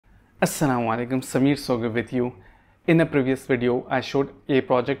Assalamualaikum, Samir Soga with you. In a previous video, I showed a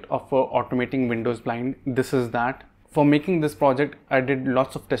project of automating windows blind. This is that. For making this project, I did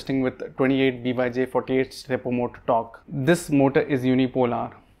lots of testing with 28BYJ-48 stepper motor torque. This motor is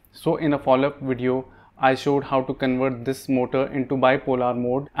unipolar. So in a follow-up video, I showed how to convert this motor into bipolar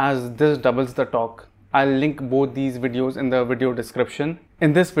mode as this doubles the torque. I'll link both these videos in the video description.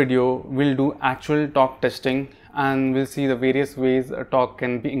 In this video, we'll do actual torque testing and we'll see the various ways a torque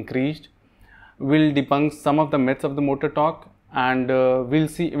can be increased. We'll debunk some of the myths of the motor torque and we'll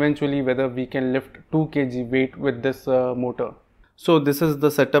see eventually whether we can lift 2 kg weight with this motor. So this is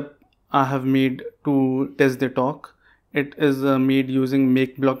the setup I have made to test the torque. It is made using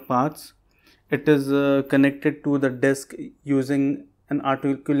make block parts. It is connected to the desk using an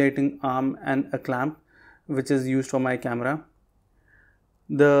articulating arm and a clamp which is used for my camera.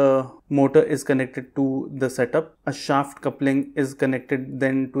 The motor is connected to the setup. A shaft coupling is connected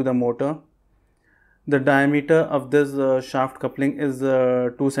then to the motor. The diameter of this shaft coupling is 2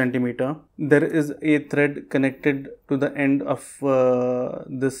 cm. There is a thread connected to the end of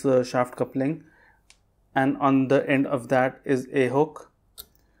this shaft coupling, and on the end of that is a hook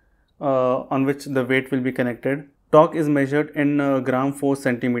on which the weight will be connected. Torque is measured in gram 4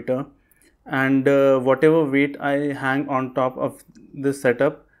 cm, and whatever weight I hang on top of this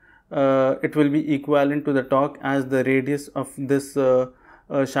setup, it will be equivalent to the torque as the radius of this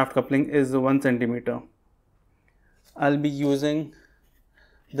shaft coupling is 1 cm. I'll be using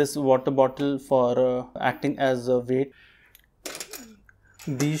this water bottle for acting as a weight.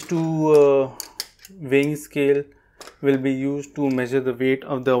 These two weighing scale will be used to measure the weight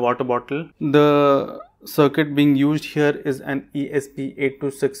of the water bottle. The circuit being used here is an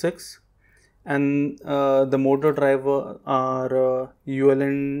ESP8266 and the motor driver are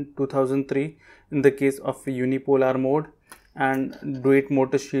ULN2003 in the case of unipolar mode and DOIT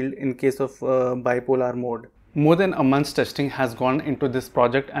Motor Shield in case of bipolar mode. More than a month's testing has gone into this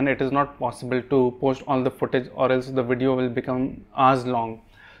project and it is not possible to post all the footage or else the video will become hours long.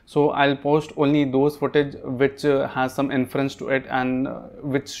 So I'll post only those footage which has some inference to it and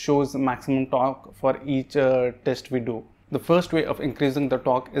which shows maximum torque for each test we do. The first way of increasing the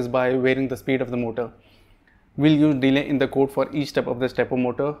torque is by varying the speed of the motor. We'll use delay in the code for each step of the stepper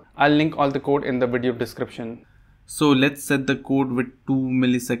motor. I'll link all the code in the video description. So let's set the code with 2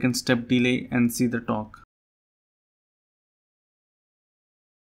 millisecond step delay and see the torque.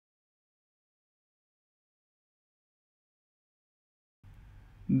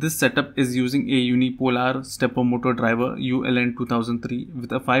 This setup is using a unipolar stepper motor driver ULN2003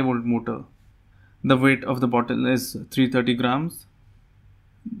 with a 5 volt motor. The weight of the bottle is 330 grams.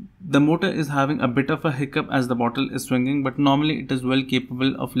 The motor is having a bit of a hiccup as the bottle is swinging, but normally it is well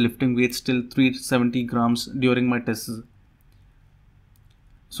capable of lifting weights till 370 grams during my tests.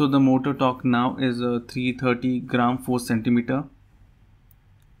 So the motor torque now is 330 gram 4 centimeter.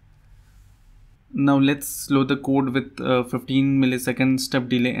 Now let's slow the code with 15 millisecond step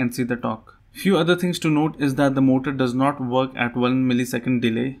delay and see the torque. Few other things to note is that the motor does not work at 1 millisecond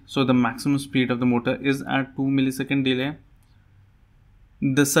delay. So the maximum speed of the motor is at 2 millisecond delay.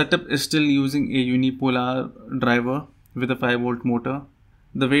 The setup is still using a unipolar driver with a 5 volt motor.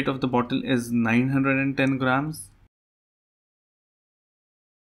 The weight of the bottle is 910 grams.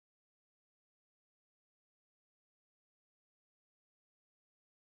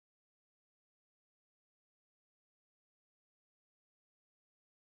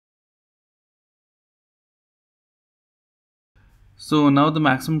 So now the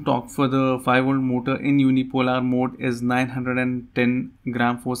maximum torque for the 5 volt motor in unipolar mode is 910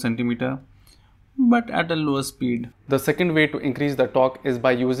 gram 4 centimeter, but at a lower speed. The second way to increase the torque is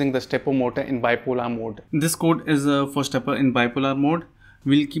by using the stepper motor in bipolar mode. This code is for stepper in bipolar mode.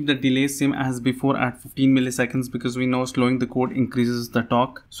 We'll keep the delay same as before at 15 milliseconds because we know slowing the code increases the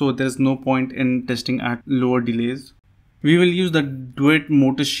torque. So there's no point in testing at lower delays. We will use the DOIT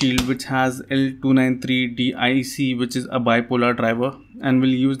Motor Shield which has L293D IC which is a bipolar driver, and we'll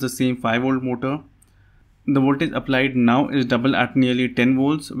use the same 5 volt motor. The voltage applied now is double at nearly 10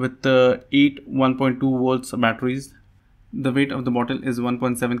 volts with 8 1.2 volts batteries. The weight of the bottle is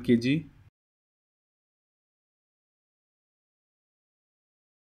 1.7 kg.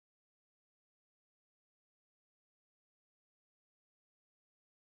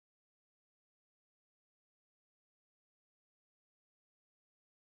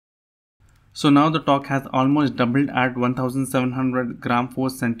 So now the torque has almost doubled at 1700 gram 4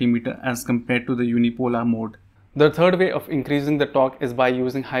 centimeter as compared to the unipolar mode. The third way of increasing the torque is by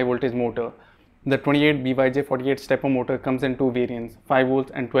using high voltage motor. The 28BYJ-48 stepper motor comes in two variants, 5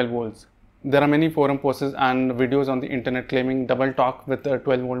 volts and 12 volts. There are many forum posts and videos on the internet claiming double torque with a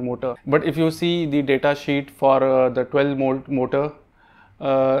 12 volt motor. But if you see the data sheet for the 12 volt motor,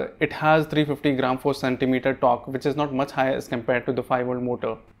 it has 350 gram per centimeter torque, which is not much higher as compared to the 5 volt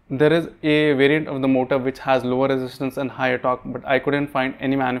motor. There is a variant of the motor which has lower resistance and higher torque, but I couldn't find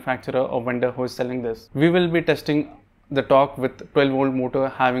any manufacturer or vendor who is selling this. We will be testing the torque with 12 volt motor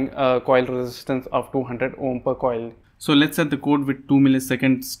having a coil resistance of 200 ohm per coil. So let's set the code with 2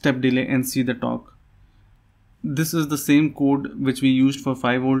 millisecond step delay and see the torque. This is the same code which we used for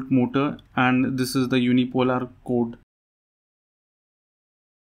 5 volt motor, and this is the unipolar code.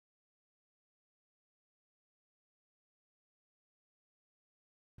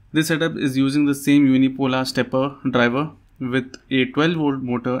 This setup is using the same unipolar stepper driver with a 12 volt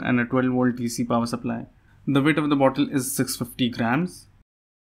motor and a 12 volt DC power supply. The weight of the bottle is 650 grams.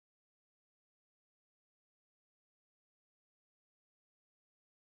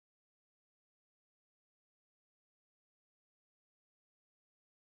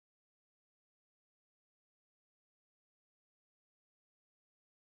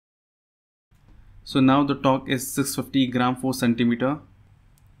 So now the torque is 650 gram per centimeter.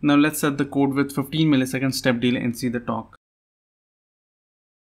 Now let's set the code with 15 millisecond step delay and see the torque.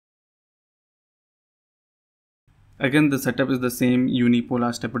 Again, the setup is the same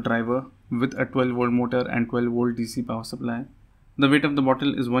unipolar stepper driver with a 12 volt motor and 12 volt DC power supply. The weight of the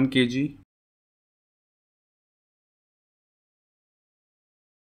bottle is 1 kg.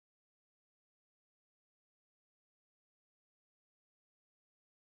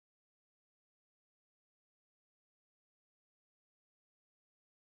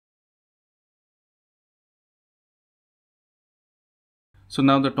 So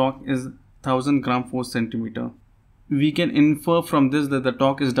now the torque is 1000 gram per centimeter. We can infer from this that the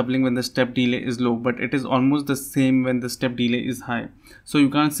torque is doubling when the step delay is low, but it is almost the same when the step delay is high. So you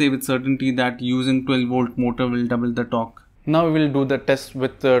can't say with certainty that using 12 volt motor will double the torque. Now we will do the test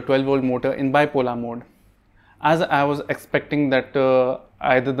with the 12 volt motor in bipolar mode. As I was expecting that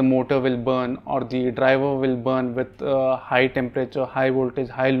either the motor will burn or the driver will burn with high temperature, high voltage,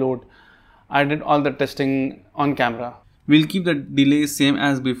 high load, I did all the testing on camera. We'll keep the delay same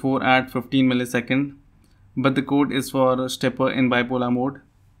as before at 15 millisecond, but the code is for stepper in bipolar mode.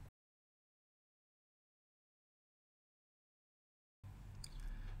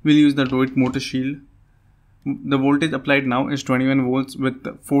 We'll use the DOIT Motor Shield. The voltage applied now is 21 volts with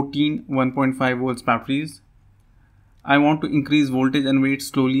 14 1.5 volts batteries. I want to increase voltage and weight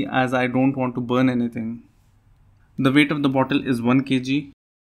slowly as I don't want to burn anything. The weight of the bottle is 1 kg.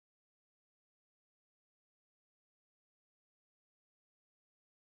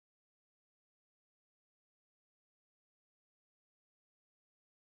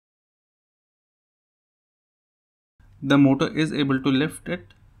 The motor is able to lift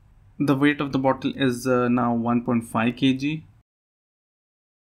it. The weight of the bottle is now 1.5 kg.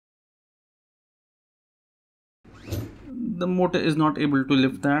 The motor is not able to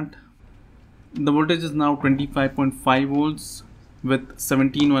lift that. The voltage is now 25.5 volts with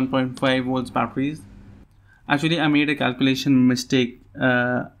 17 1.5 volts batteries. Actually, I made a calculation mistake.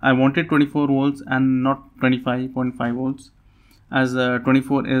 I wanted 24 volts and not 25.5 volts, as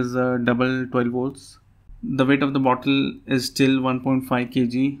 24 is double 12 volts. The weight of the bottle is still 1.5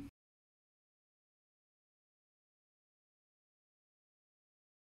 kg.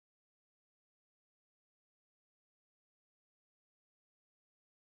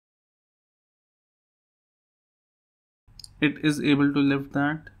 It is able to lift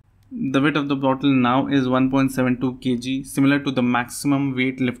that. The weight of the bottle now is 1.72 kg, similar to the maximum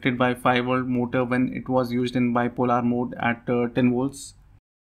weight lifted by 5 volt motor when it was used in bipolar mode at 10 volts.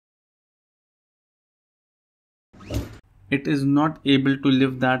 It is not able to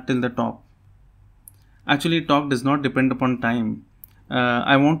lift that till the top. Actually, torque does not depend upon time.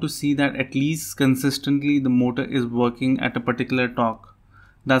 I want to see that at least consistently the motor is working at a particular torque.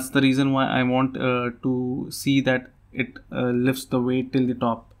 That's the reason why I want to see that it lifts the weight till the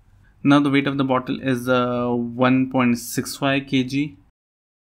top. Now the weight of the bottle is 1.65 kg.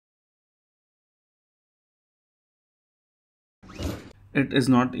 It is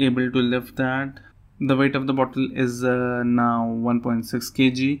not able to lift that. The weight of the bottle is now 1.6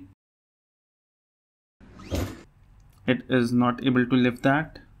 kg. It is not able to lift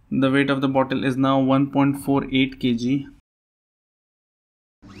that. The weight of the bottle is now 1.48 kg.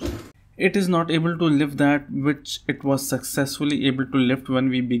 It is not able to lift that which it was successfully able to lift when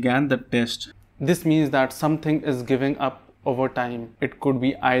we began the test. This means that something is giving up over time. It could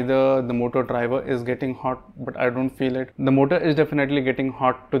be either the motor driver is getting hot, but I don't feel it. The motor is definitely getting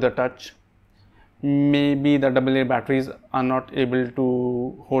hot to the touch. maybe the AA batteries are not able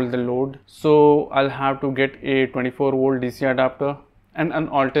to hold the load, so I'll have to get a 24 volt DC adapter and an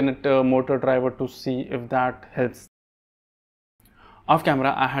alternate motor driver to see if that helps. Off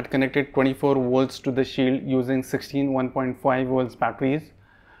camera, I had connected 24 volts to the shield using 16 1.5 volts batteries.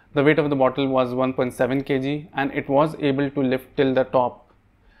 The weight of the bottle was 1.7 kg and it was able to lift till the top,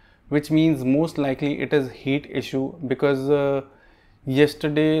 which means most likely it is heat issue because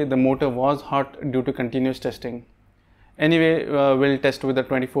yesterday the motor was hot due to continuous testing. Anyway, we'll test with a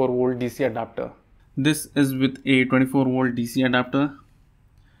 24 volt DC adapter. This is with a 24 volt DC adapter.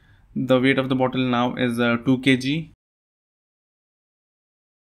 The weight of the bottle now is 2 kg.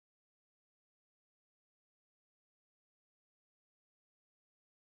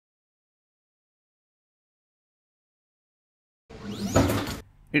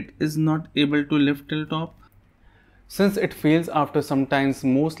 It is not able to lift till top. Since it fails after some times,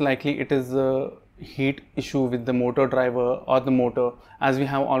 most likely it is a heat issue with the motor driver or the motor, as we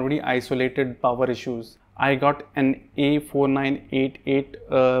have already isolated power issues. I got an A4988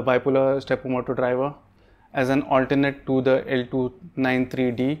 bipolar stepper motor driver as an alternate to the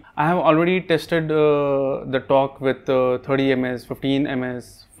L293D. I have already tested the torque with 30 ms, 15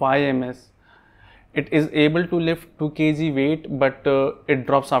 ms, 5 ms. It is able to lift 2 kg weight, but it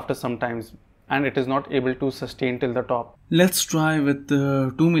drops after some times and it is not able to sustain till the top. Let's try with 2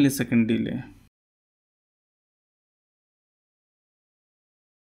 millisecond delay.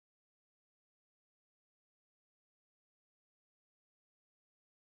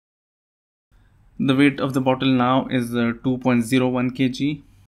 The weight of the bottle now is 2.01 kg.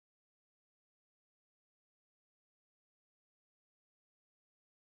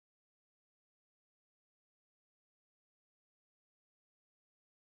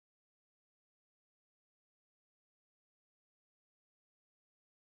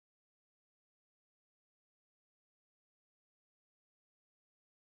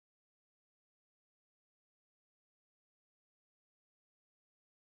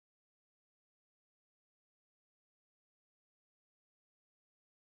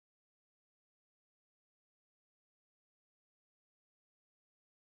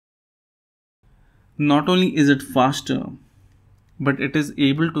 Not only is it faster, but it is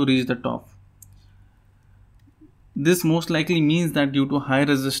able to reach the top. This most likely means that due to high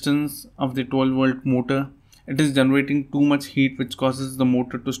resistance of the 12 volt motor, it is generating too much heat which causes the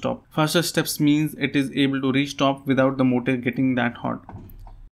motor to stop. Faster steps means it is able to reach top without the motor getting that hot.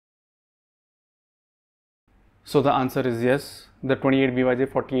 So the answer is yes, the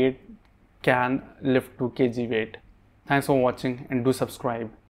 28BYJ-48 can lift 2 kg weight. Thanks for watching and do subscribe.